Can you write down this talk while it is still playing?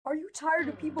Are you tired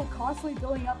of people constantly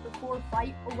building up before a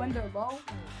fight or when they're low?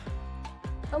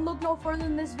 Then look no further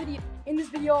than this video. In this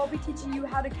video, I'll be teaching you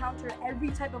how to counter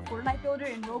every type of Fortnite builder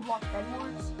in Roblox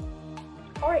bedwars.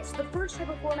 Alright, so the first type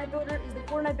of Fortnite builder is the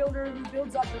Fortnite builder who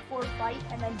builds up before a fight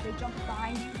and then they jump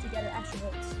behind you to get an extra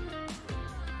hits.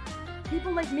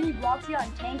 People like me, Roxia,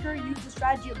 and Tanker use the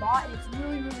strategy a lot, and it's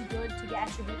really good to get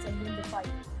extra hits and win the fight.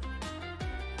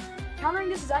 Countering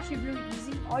this is actually really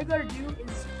easy. All you gotta do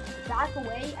is back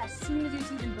away as soon as you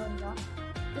see them building up.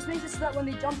 This makes it so that when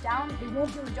they jump down, they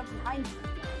won't be able to jump behind you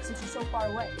since you're so far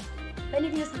away. Then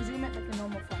you can just resume it like a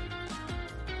normal fight.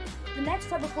 The next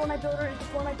type of Fortnite builder is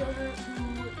the Fortnite builder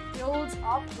who builds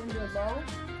up when you're low.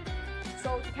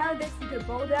 So to counter this, you could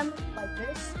bow them like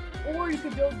this, or you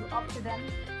could build up to them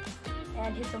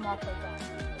and hit them off like that.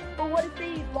 But what if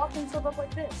they lock themselves up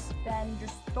like this? Then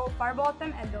just throw a fireball at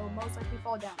them and they'll most likely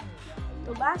fall down.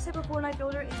 The last type of Fortnite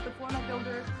builder is the Fortnite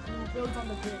builder who builds on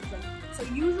the bridge. So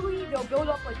usually they'll build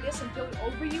up like this and build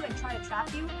over you and try to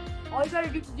trap you. All you gotta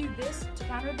do to do this, to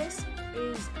counter this,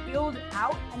 is build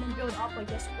out and then build up like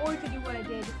this. Or you could do what I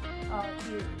did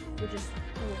here, which is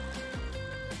cool.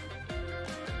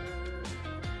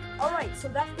 Alright, so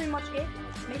that's pretty much it.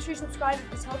 Make sure you subscribe if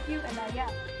this helped you, and yeah,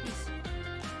 peace.